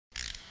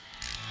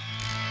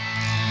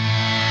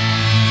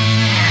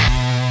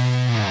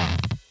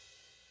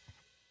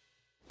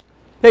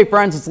Hey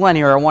friends, it's Len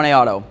here at 1A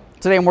Auto.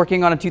 Today I'm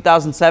working on a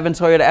 2007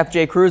 Toyota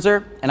FJ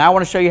Cruiser, and I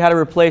want to show you how to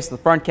replace the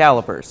front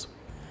calipers.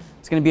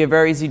 It's going to be a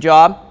very easy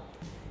job.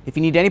 If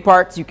you need any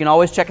parts, you can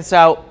always check us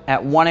out at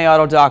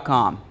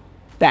 1AAuto.com.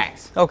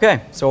 Thanks.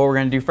 Okay, so what we're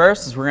going to do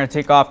first is we're going to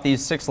take off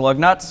these 6 lug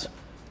nuts,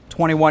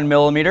 21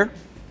 millimeter.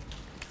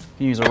 You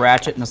can use a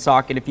ratchet and a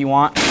socket if you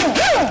want,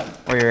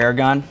 or your air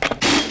gun.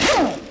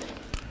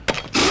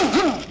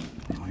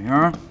 There we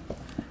are.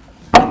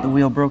 Get the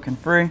wheel broken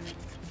free.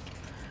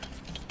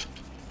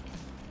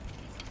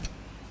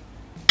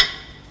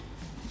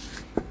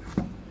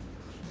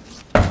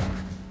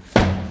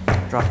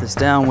 Drop this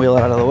down, wheel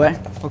it out of the way.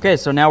 Okay,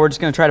 so now we're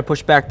just gonna try to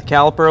push back the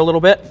caliper a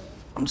little bit.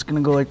 I'm just gonna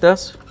go like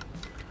this.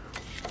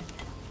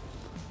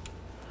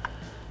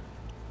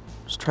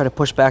 Just try to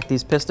push back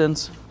these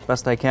pistons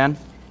best I can.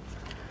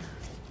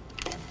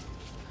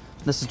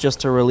 This is just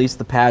to release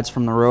the pads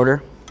from the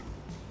rotor.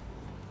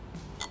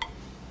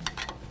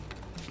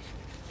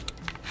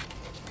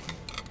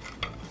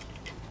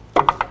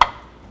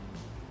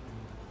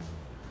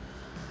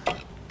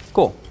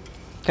 Cool.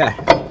 Okay.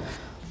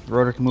 The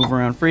rotor can move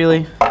around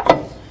freely.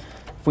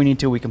 If we need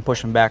to, we can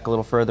push them back a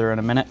little further in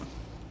a minute.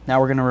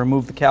 Now we're going to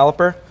remove the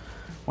caliper.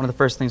 One of the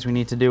first things we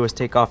need to do is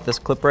take off this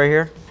clip right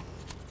here.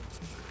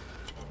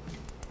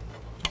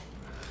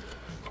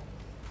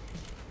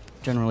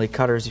 Generally,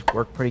 cutters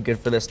work pretty good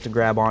for this to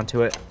grab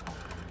onto it.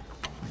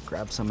 I'll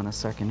grab some in a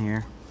second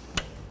here.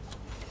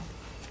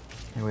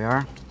 Here we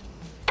are.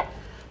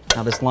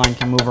 Now this line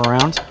can move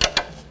around.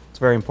 It's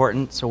very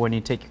important, so when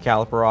you take your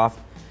caliper off,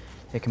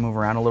 it can move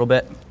around a little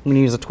bit. I'm going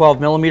to use a 12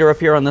 millimeter up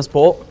here on this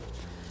bolt.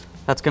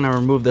 That's going to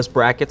remove this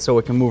bracket so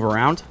it can move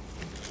around.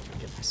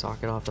 Get my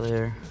socket off of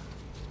there.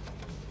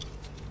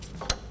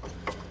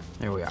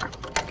 There we are.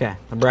 Okay,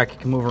 the bracket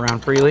can move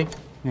around freely.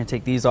 I'm going to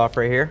take these off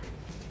right here.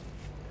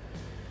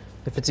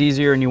 If it's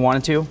easier and you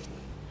wanted to,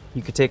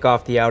 you could take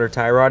off the outer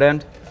tie rod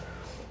end.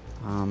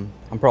 I'm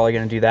probably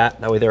going to do that.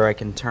 That way there I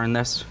can turn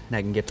this and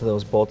I can get to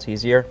those bolts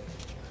easier.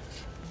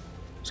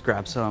 Just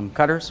grab some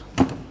cutters.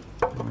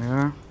 There we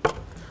are.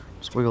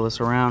 Just wiggle this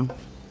around.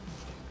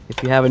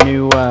 If you have a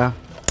new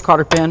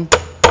cotter pin,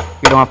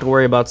 you don't have to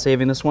worry about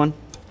saving this one,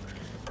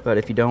 but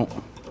if you don't,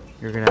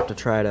 you're gonna have to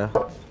try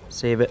to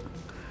save it.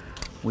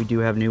 We do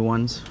have new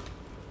ones,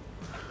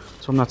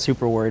 so I'm not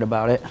super worried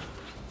about it.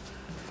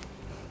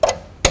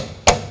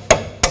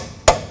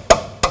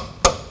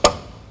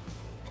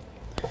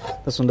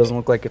 This one doesn't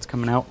look like it's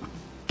coming out,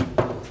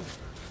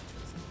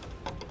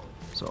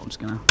 so I'm just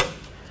gonna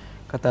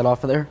cut that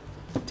off of there.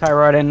 Tie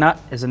rod end nut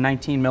is a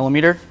 19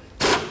 millimeter.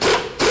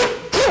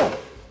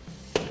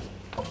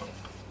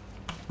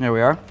 There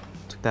we are.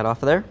 Took that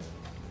off of there.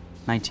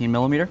 19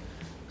 millimeter.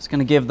 Just going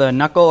to give the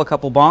knuckle a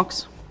couple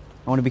bonks.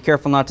 I want to be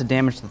careful not to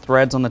damage the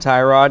threads on the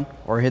tie rod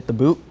or hit the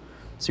boot.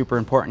 Super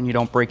important you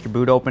don't break your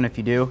boot open. If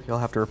you do, you'll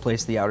have to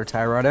replace the outer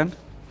tie rod end.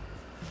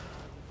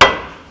 All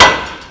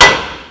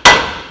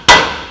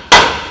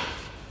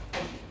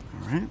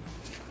right.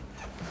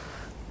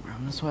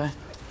 Around this way.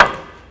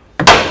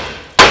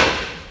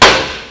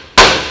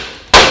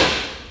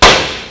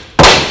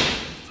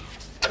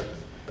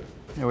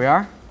 There we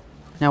are.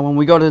 Now when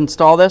we go to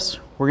install this,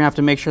 we're going to have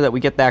to make sure that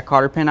we get that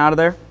cotter pin out of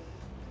there.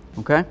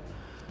 Okay?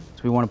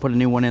 So we want to put a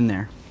new one in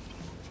there.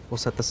 We'll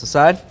set this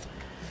aside.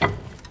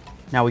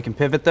 Now we can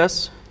pivot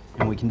this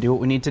and we can do what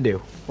we need to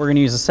do. We're going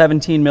to use a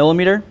 17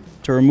 millimeter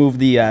to remove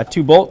the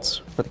 2 bolts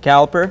for the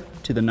caliper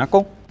to the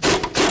knuckle.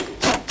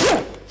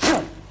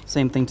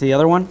 Same thing to the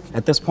other one.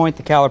 At this point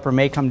the caliper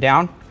may come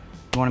down.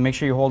 You want to make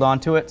sure you hold on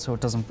to it so it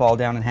doesn't fall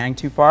down and hang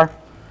too far.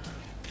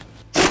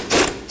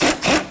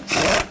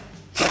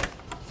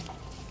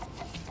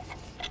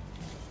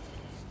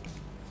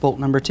 Bolt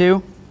number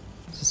 2,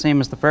 it's the same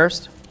as the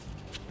first.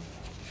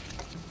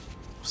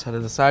 Set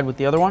it aside with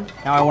the other one.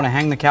 Now I want to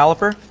hang the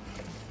caliper,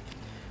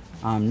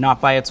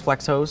 not by its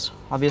flex hose,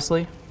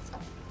 obviously.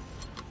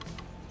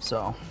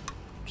 So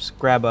just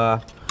grab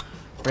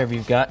whatever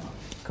you've got,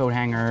 coat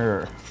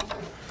hanger or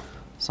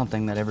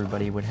something that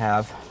everybody would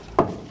have.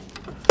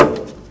 There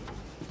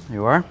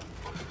you are.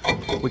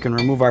 We can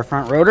remove our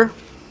front rotor.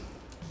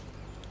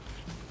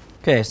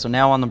 Okay, so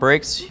now on the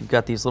brakes, you've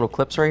got these little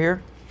clips right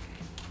here.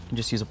 You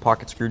just use a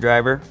pocket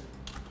screwdriver.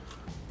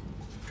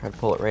 Try to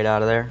pull it right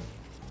out of there.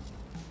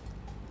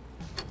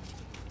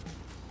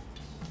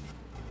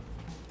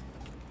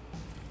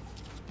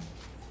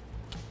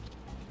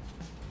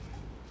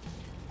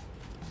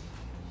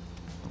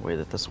 The way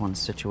that this one's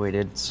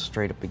situated, it's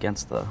straight up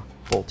against the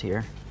bolt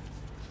here.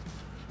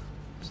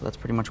 So that's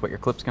pretty much what your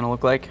clip's gonna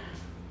look like.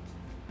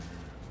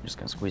 I'm just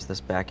gonna squeeze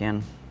this back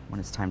in. When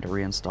it's time to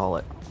reinstall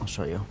it, I'll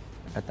show you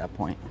at that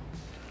point.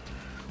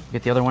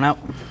 Get the other one out.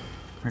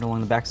 Right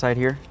along the back side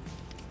here.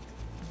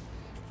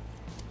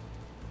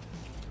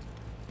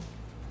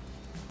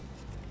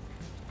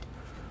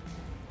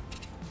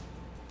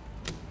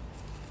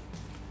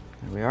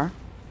 There we are.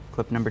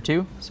 Clip number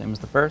 2, same as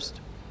the first.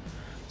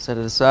 Set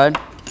it aside.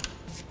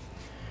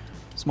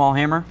 Small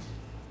hammer.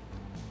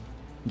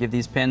 Give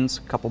these pins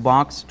a couple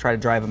bonks, try to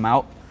drive them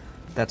out.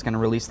 That's going to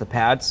release the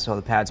pads, so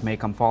the pads may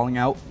come falling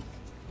out.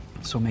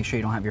 So make sure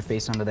you don't have your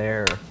face under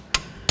there or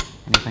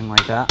anything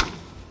like that.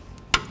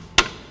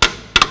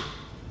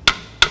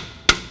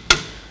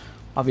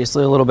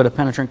 Obviously, a little bit of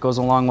penetrant goes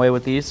a long way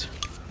with these.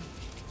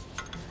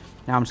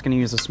 Now I'm just going to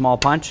use a small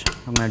punch.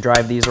 I'm going to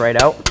drive these right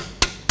out.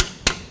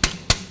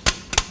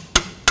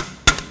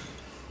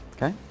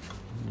 Okay,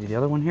 do the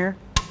other one here.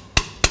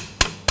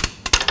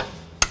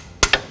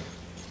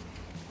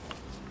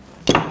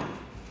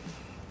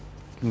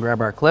 Can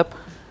grab our clip.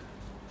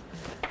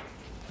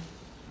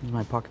 Use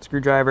my pocket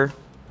screwdriver.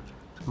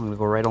 I'm going to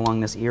go right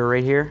along this ear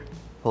right here.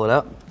 Pull it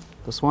up.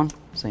 This one,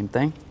 same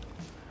thing.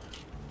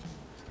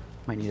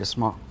 Might need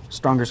a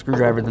stronger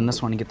screwdriver than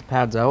this one to get the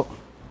pads out.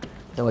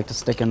 They like to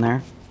stick in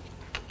there.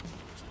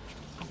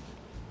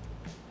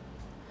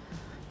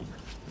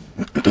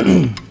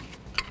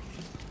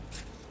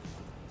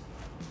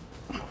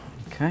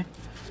 Okay,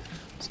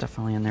 it's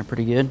definitely in there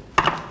pretty good.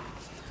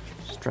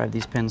 Just drive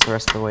these pins the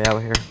rest of the way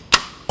out here.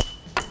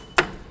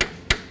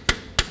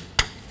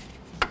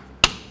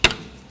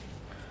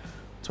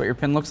 That's what your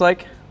pin looks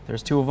like.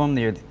 There's two of them.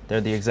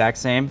 They're the exact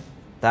same.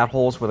 That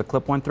hole's where the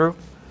clip went through.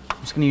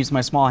 I'm just going to use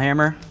my small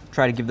hammer,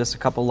 try to give this a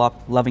couple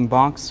loving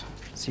bonks,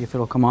 see if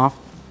it'll come off.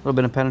 A little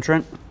bit of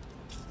penetrant.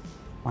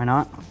 Why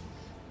not?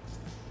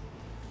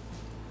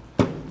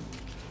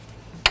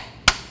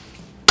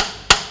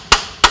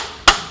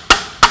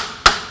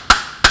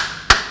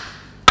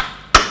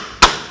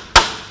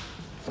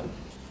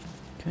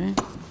 Okay.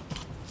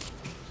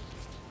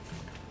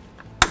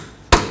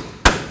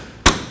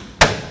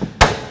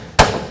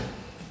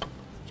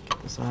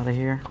 Get this out of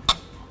here.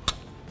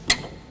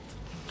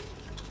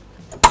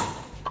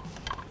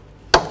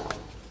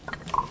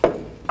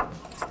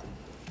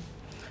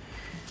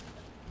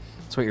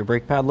 That's what your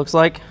brake pad looks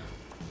like.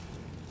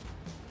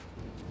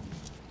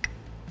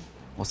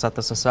 We'll set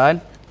this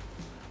aside.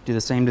 Do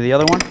the same to the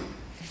other one.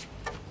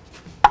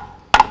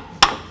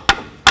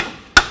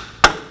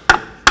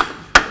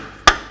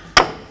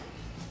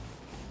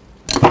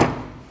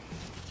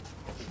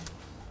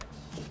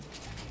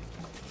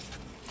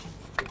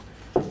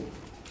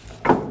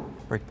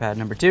 Brake pad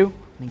number 2.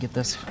 Let me get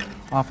this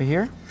off of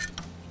here.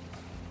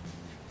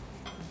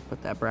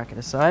 Put that bracket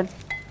aside.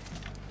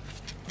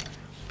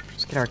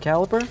 Just get our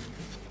caliper.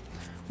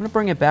 I'm going to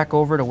bring it back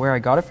over to where I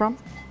got it from,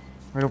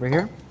 right over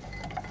here.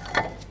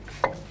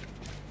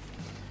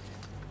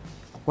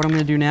 What I'm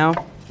going to do now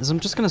is I'm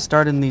just going to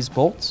start in these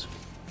bolts.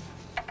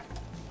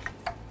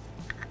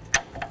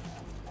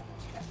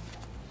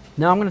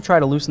 Now I'm going to try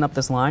to loosen up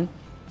this line.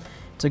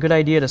 It's a good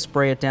idea to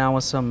spray it down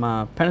with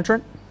some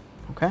penetrant.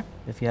 Okay,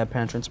 if you have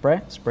penetrant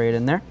spray, spray it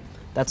in there.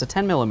 That's a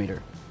 10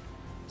 millimeter.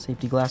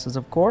 Safety glasses,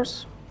 of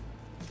course.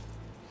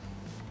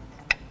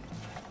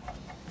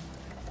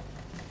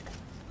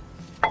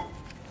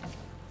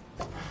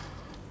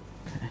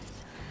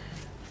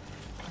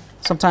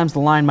 Sometimes the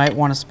line might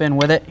want to spin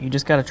with it. You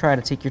just got to try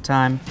to take your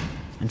time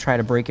and try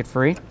to break it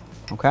free,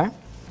 okay?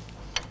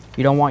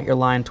 You don't want your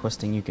line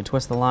twisting. You can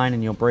twist the line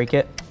and you'll break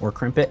it or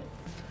crimp it.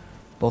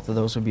 Both of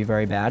those would be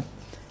very bad.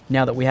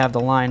 Now that we have the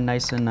line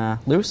nice and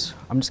loose,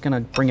 I'm just going to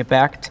bring it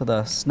back to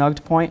the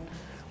snugged point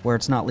where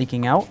it's not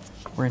leaking out.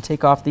 We're going to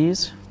take off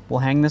these. We'll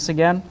hang this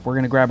again. We're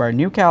going to grab our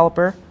new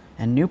caliper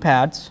and new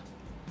pads,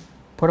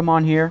 put them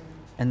on here,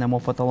 and then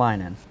we'll put the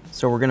line in.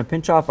 So we're going to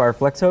pinch off our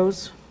flex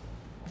hose.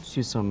 Just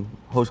use some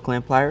hose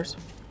clamp pliers.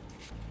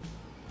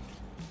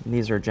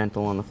 These are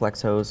gentle on the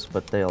flex hose,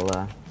 but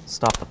they'll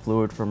stop the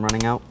fluid from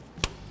running out.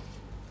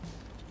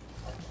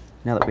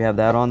 Now that we have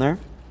that on there,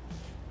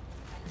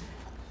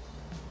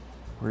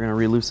 we're going to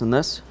re-loosen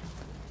this.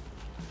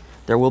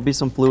 There will be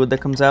some fluid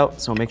that comes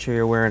out, so make sure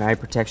you're wearing eye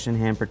protection,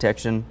 hand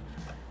protection,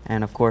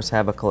 and of course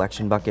have a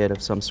collection bucket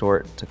of some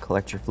sort to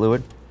collect your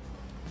fluid.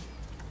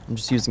 I'm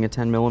just using a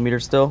 10 millimeter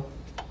still.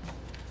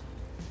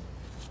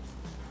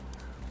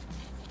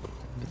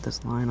 Get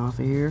this line off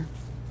of here.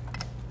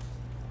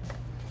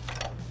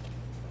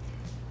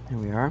 There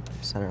we are.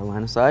 Set our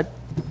line aside.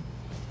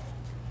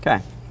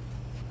 Okay.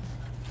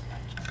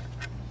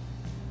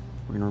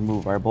 We're going to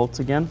remove our bolts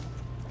again.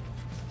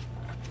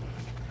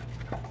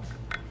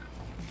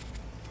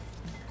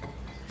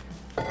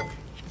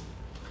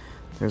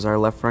 There's our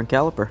left front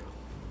caliper.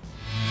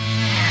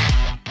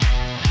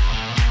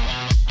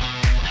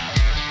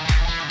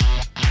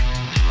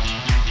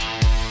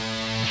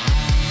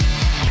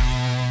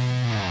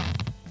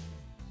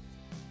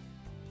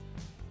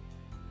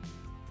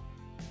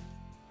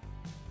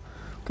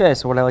 Okay,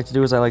 so what I like to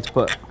do is I like to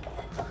put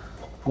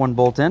one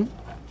bolt in,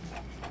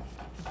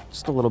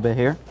 just a little bit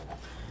here.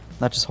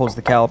 That just holds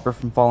the caliper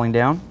from falling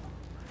down.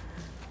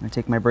 I'm going to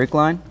take my brake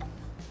line,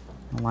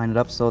 I'll line it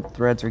up so the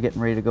threads are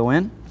getting ready to go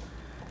in.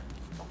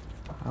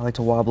 I like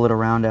to wobble it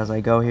around as I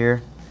go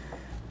here,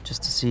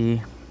 just to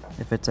see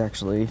if it's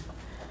actually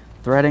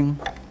threading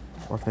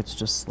or if it's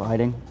just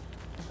sliding.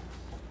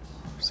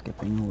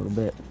 Skipping a little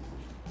bit.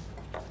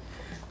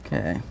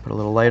 Okay, put a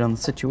little light on the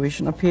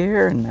situation up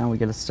here, and now we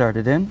get it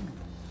started in.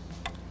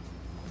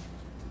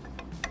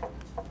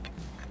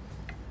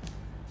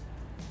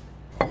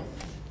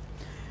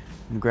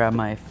 Grab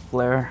my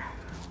flare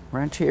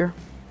wrench here.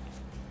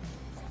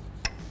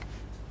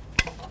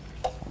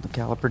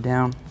 caliper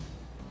down.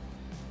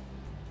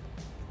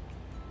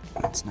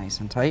 That's nice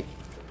and tight.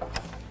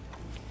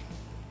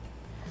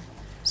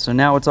 So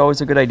now it's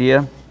always a good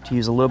idea to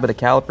use a little bit of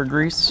caliper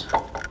grease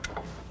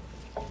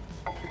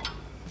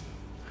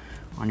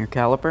on your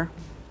caliper.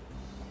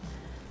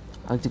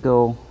 I like to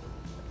go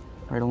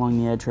right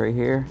along the edge right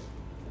here.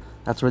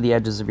 That's where the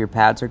edges of your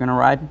pads are going to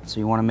ride, so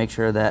you want to make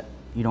sure that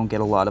you don't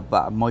get a lot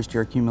of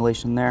moisture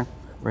accumulation there.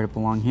 Right up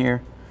along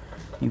here.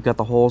 You've got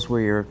the holes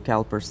where your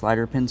caliper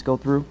slider pins go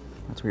through.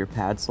 That's where your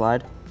pads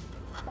slide.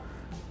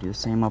 Do the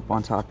same up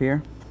on top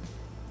here.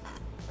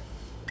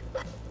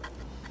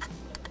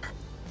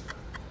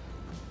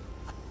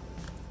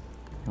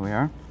 Here we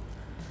are.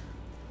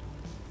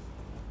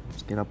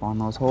 Just get up on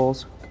those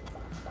holes.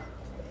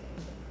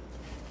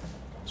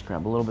 Just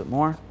grab a little bit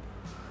more.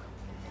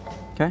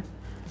 Okay.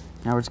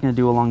 Now we're just going to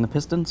do along the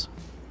pistons.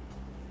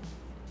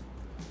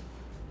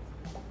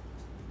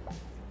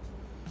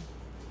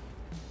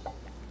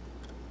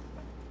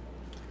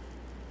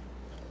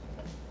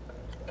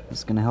 This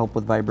is going to help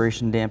with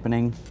vibration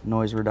dampening,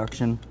 noise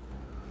reduction.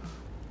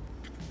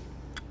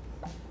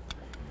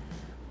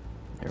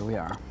 There we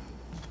are.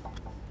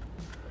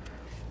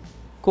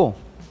 Cool.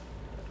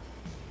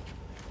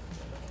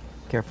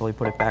 Carefully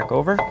put it back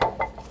over.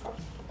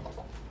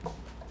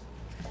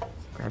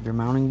 Grab your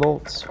mounting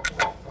bolts.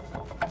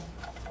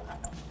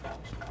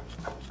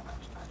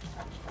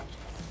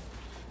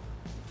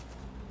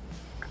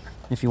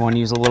 If you want to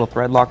use a little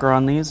thread locker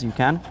on these, you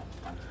can.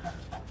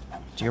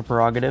 It's your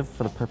prerogative.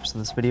 For the purpose of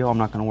this video, I'm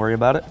not going to worry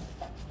about it.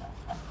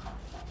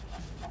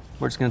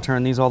 We're just going to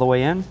turn these all the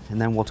way in,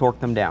 and then we'll torque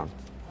them down.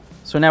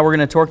 So now we're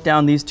going to torque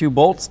down these two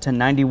bolts to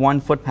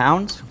 91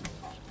 foot-pounds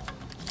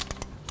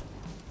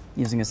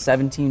using a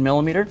 17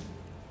 millimeter.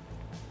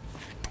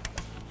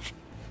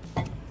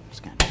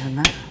 Just going to turn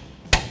that.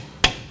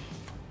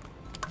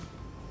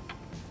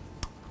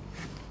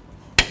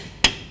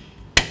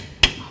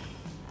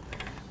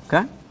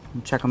 Okay,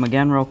 check them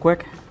again real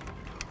quick.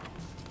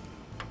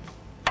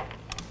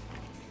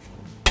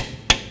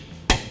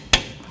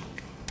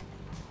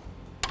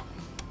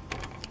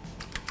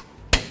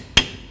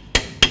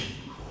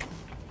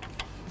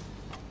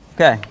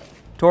 Okay,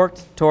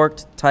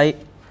 torqued, tight.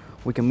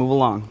 We can move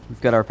along.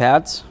 We've got our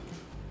pads,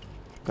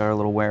 got our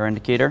little wear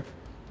indicator.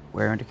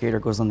 Wear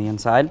indicator goes on the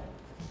inside.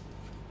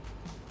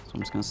 So I'm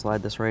just going to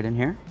slide this right in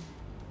here,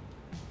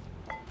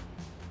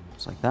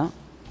 just like that.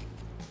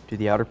 Do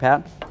the outer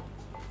pad,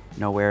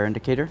 no wear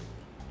indicator.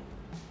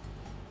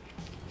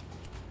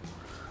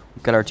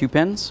 We've got our 2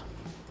 pins.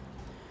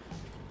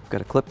 We've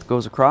got a clip that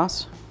goes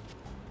across,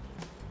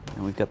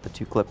 and we've got the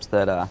 2 clips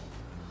that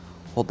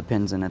hold the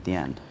pins in at the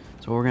end.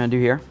 So what we're going to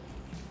do here,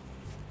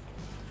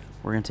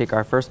 we're going to take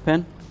our first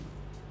pin,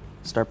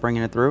 start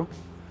bringing it through,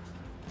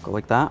 go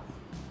like that,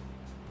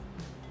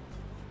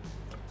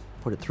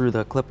 put it through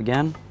the clip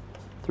again,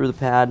 through the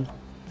pad,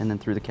 and then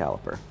through the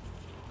caliper.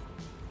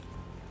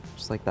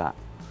 Just like that.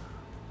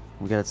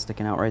 We got it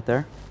sticking out right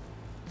there.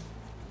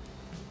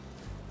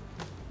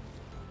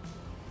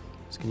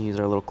 Just going to use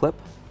our little clip.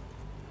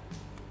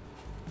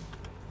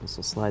 This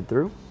will slide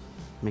through.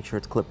 Make sure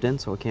it's clipped in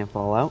so it can't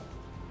fall out.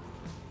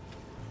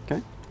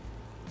 Okay.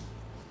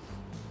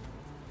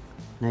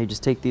 Now you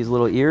just take these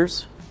little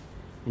ears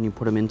and you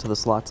put them into the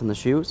slots in the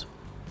shoes.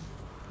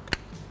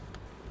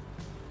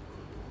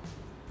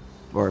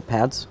 Or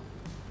pads.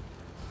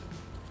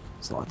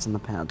 Slots in the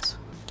pads.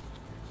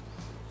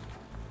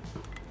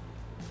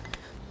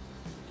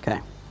 Okay.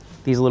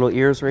 These little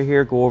ears right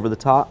here go over the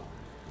top,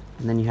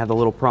 and then you have the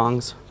little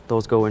prongs.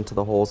 Those go into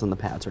the holes in the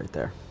pads right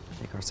there.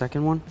 Take our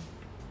second one.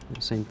 Do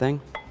the same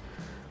thing.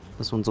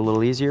 This one's a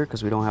little easier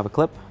because we don't have a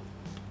clip.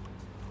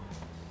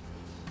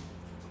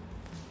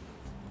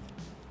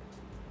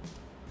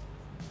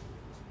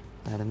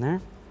 That in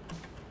there.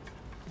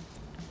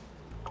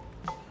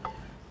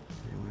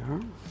 There we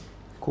are.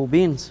 Cool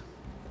beans.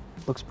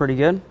 Looks pretty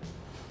good.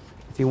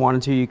 If you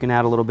wanted to, you can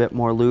add a little bit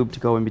more lube to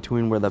go in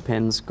between where the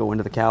pins go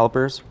into the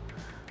calipers.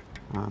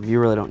 You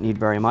really don't need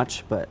very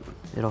much, but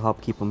it'll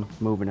help keep them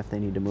moving if they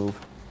need to move.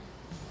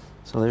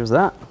 So there's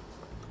that.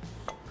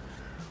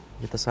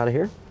 Get this out of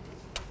here.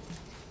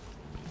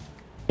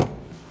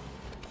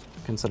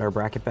 Can set our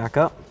bracket back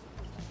up.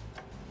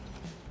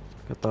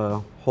 Got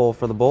the hole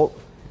for the bolt,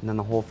 and then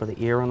the hole for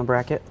the ear on the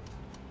bracket.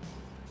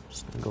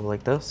 Just gonna go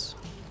like this.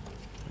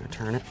 I'm gonna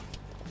turn it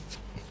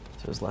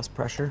so there's less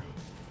pressure.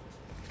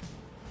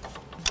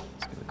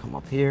 It's gonna come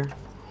up here.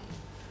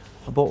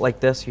 A bolt like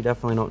this, you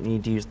definitely don't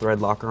need to use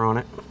thread locker on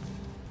it.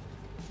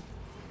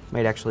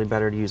 Might actually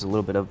better to use a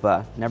little bit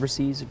of never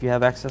seize if you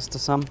have access to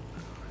some,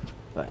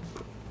 but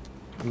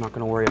I'm not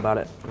gonna worry about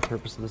it for the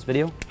purpose of this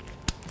video.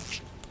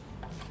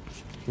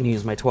 I'm gonna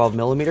use my 12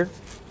 millimeter,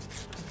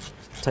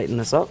 tighten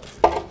this up.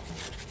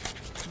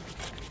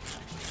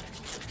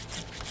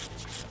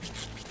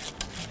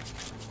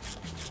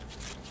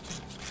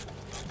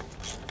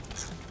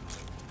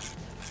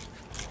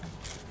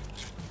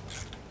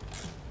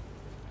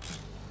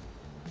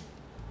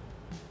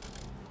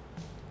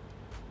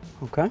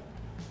 Okay,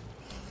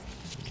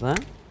 there's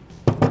that.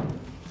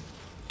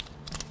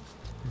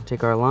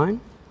 take our line,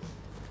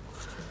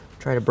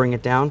 try to bring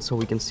it down so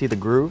we can see the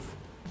groove.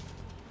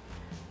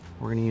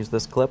 We're going to use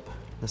this clip.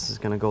 This is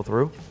going to go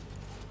through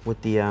with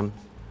the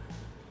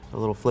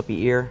little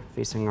flippy ear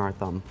facing our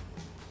thumb.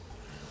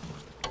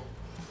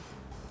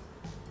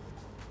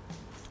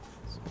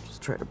 So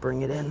just try to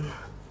bring it in.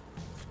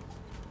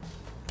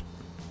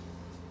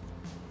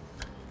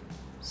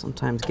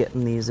 Sometimes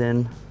getting these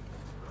in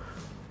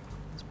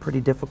is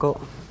pretty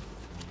difficult.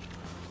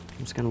 I'm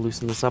just going to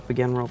loosen this up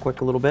again real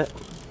quick a little bit.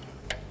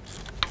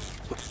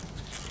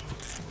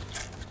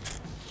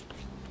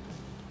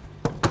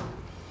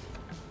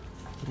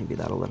 Maybe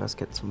that'll let us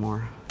get some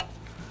more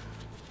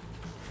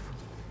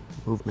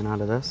movement out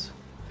of this.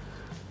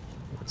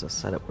 Let's just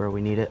set it where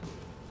we need it.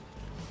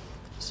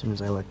 As soon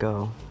as I let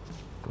go,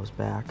 it goes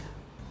back.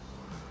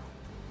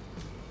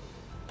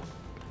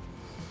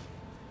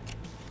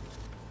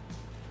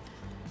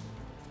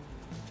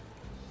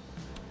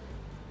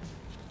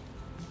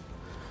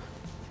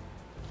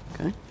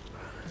 Okay,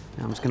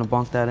 now I'm just going to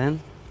bonk that in.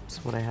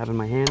 That's what I have in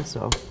my hand,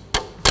 so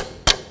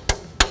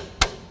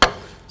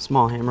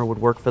small hammer would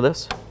work for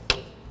this.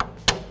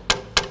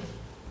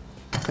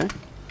 Okay,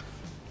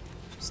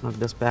 snug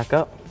this back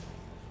up.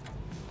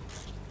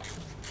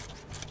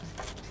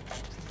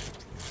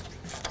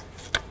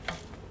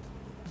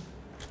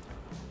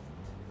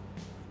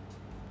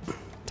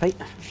 Tight.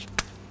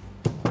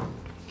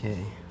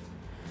 Okay,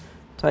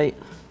 tight,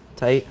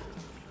 tight,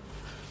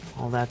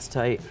 all that's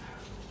tight.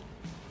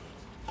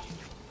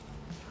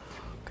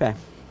 Okay,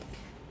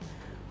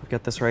 we've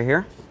got this right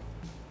here.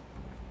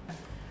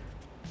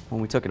 When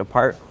we took it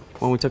apart,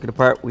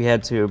 we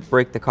had to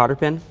break the cotter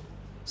pin.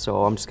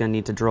 So I'm just gonna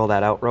need to drill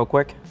that out real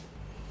quick.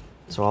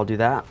 So I'll do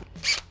that.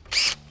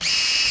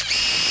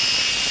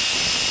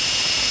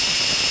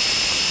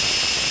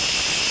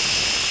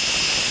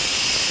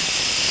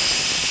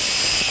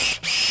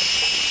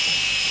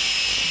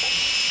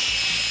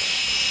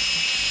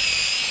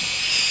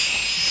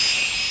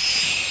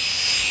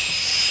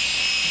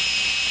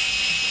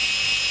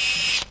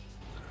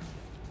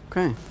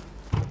 Okay,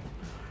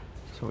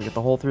 so we get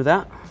the hole through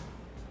that,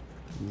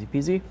 easy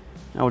peasy.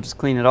 Now we'll just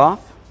clean it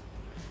off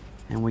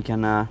and we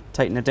can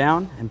tighten it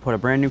down and put a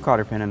brand new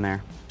cotter pin in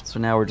there. So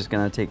now we're just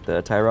gonna take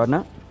the tie rod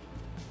nut,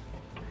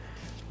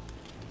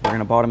 we're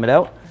gonna bottom it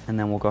out, and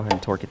then we'll go ahead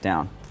and torque it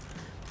down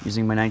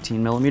using my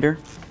 19mm.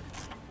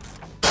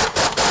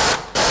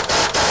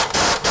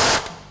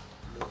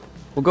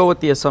 We'll go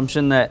with the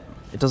assumption that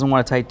it doesn't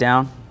want to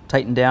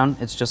tighten down,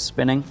 it's just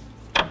spinning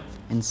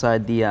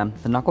inside the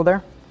knuckle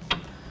there.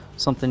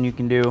 Something you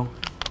can do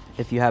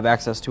if you have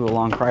access to a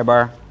long pry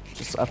bar,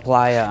 just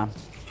apply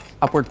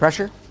upward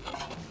pressure.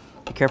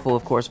 Be careful,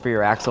 of course, for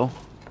your axle,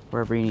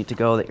 wherever you need to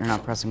go, that you're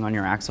not pressing on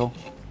your axle.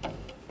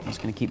 I'm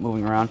just going to keep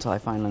moving around until I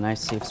find a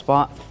nice safe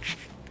spot.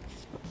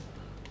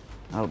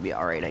 That'll be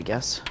all right, I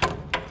guess.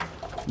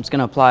 I'm just going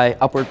to apply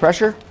upward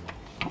pressure.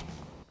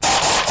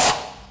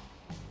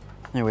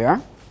 There we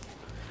are.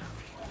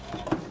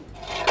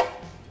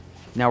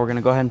 Now we're going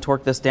to go ahead and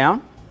torque this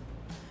down,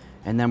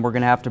 and then we're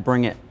going to have to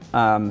bring it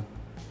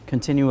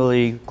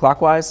continually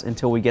clockwise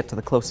until we get to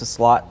the closest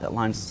slot that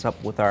lines us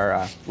up with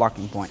our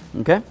locking point.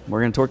 Okay, we're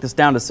going to torque this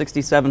down to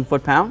 67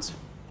 foot-pounds.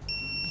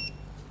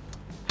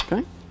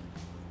 Okay,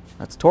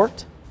 that's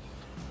torqued.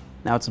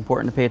 Now it's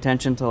important to pay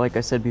attention to, like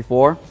I said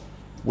before,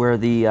 where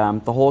the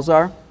holes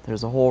are.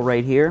 There's a hole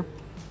right here,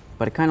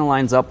 but it kind of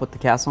lines up with the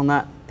castle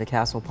nut, the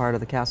castle part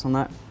of the castle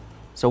nut.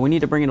 So we need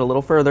to bring it a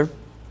little further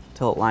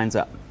until it lines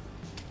up.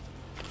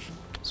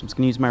 So I'm just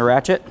going to use my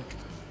ratchet.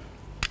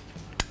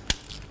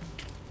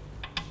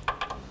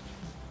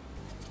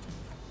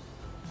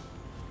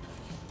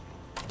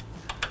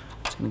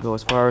 I'm going to go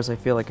as far as I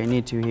feel like I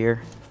need to here.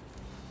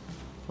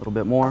 A little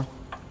bit more.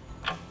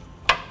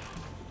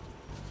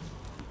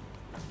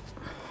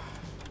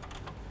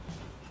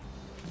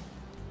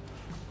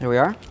 There we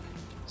are.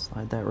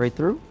 Slide that right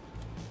through.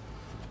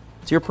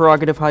 It's your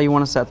prerogative how you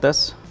want to set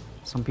this.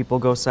 Some people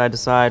go side to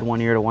side, one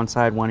ear to one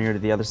side, one ear to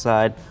the other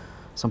side.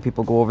 Some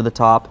people go over the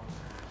top.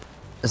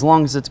 As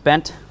long as it's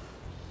bent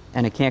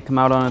and it can't come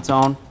out on its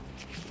own,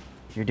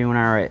 you're doing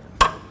all right.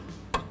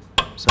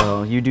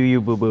 So you do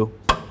you, boo-boo.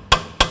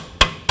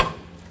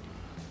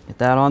 Get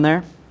that on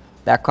there.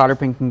 That cotter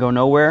pin can go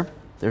nowhere.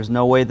 There's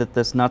no way that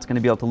this nut's going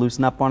to be able to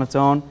loosen up on its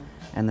own,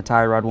 and the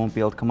tie rod won't be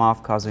able to come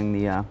off, causing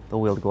the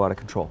wheel to go out of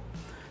control.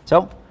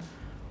 So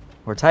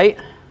we're tight,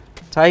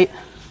 tight.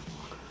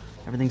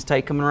 Everything's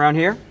tight coming around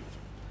here.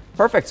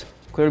 Perfect.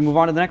 Clear to move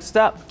on to the next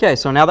step. Okay,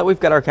 so now that we've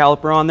got our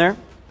caliper on there,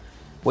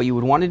 what you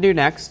would want to do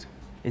next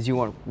is you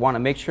want to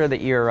make sure that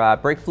your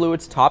brake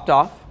fluid's topped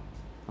off.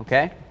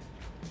 Okay,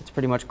 it's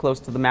pretty much close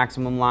to the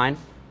maximum line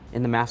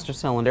in the master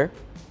cylinder.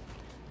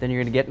 Then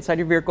you're going to get inside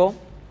your vehicle.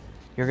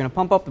 You're going to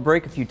pump up the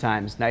brake a few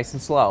times, nice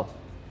and slow,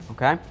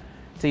 okay?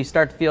 Until you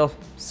start to feel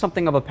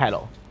something of a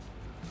pedal.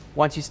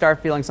 Once you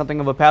start feeling something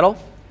of a pedal,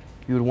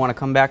 you would want to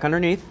come back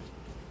underneath.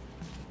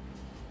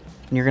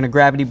 And you're going to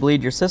gravity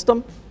bleed your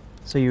system.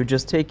 So you would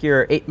just take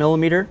your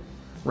 8mm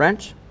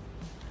wrench,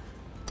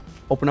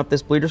 open up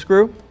this bleeder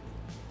screw,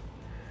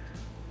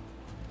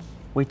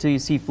 Wait till you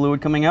see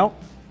fluid coming out.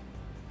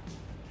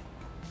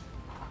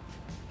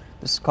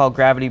 This is called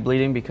gravity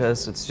bleeding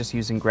because it's just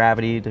using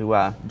gravity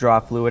to draw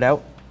fluid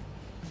out.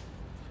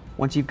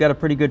 Once you've got a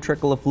pretty good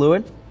trickle of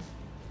fluid,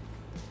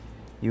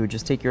 you would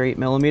just take your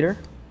 8mm,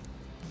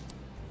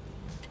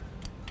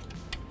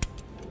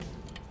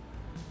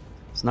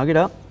 snug it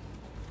up,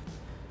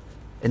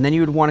 and then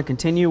you would want to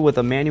continue with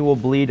a manual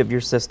bleed of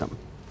your system.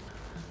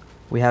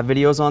 We have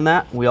videos on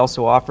that. We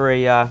also offer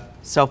a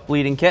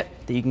self-bleeding kit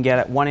that you can get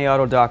at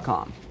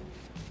 1aauto.com.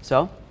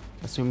 So,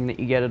 assuming that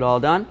you get it all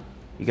done,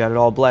 you got it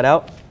all bled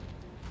out,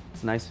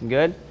 it's nice and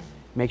good.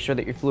 Make sure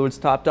that your fluid's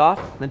topped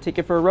off, then take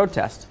it for a road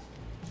test.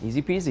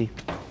 Easy peasy.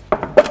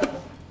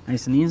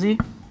 Nice and easy.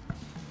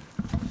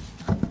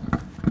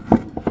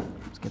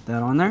 Let's get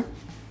that on there.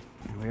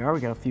 There we are, we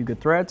got a few good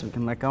threads. We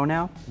can let go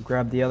now.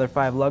 Grab the other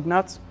 5 lug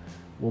nuts.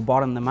 We'll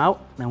bottom them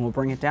out, then we'll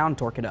bring it down and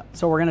torque it up.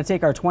 So we're gonna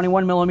take our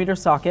 21mm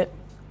socket.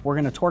 We're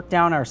gonna torque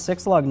down our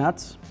 6 lug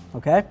nuts,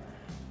 okay?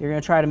 You're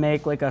gonna try to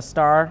make like a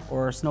star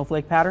or a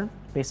snowflake pattern,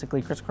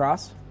 basically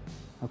crisscross,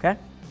 okay?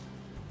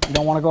 You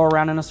don't wanna go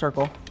around in a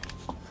circle.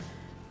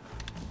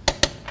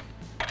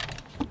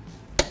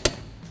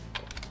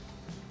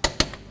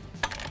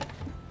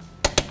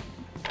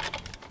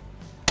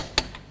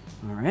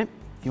 All right,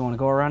 if you wanna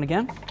go around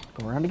again,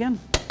 go around again.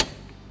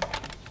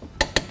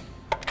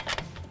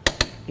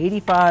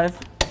 85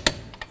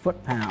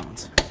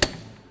 foot-pounds.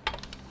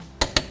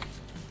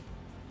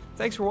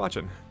 Thanks for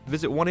watching.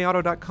 Visit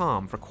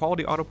 1aauto.com for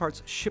quality auto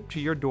parts shipped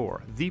to your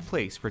door, the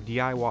place for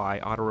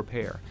DIY auto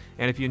repair.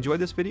 And if you enjoyed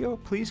this video,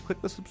 please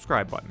click the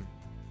subscribe button.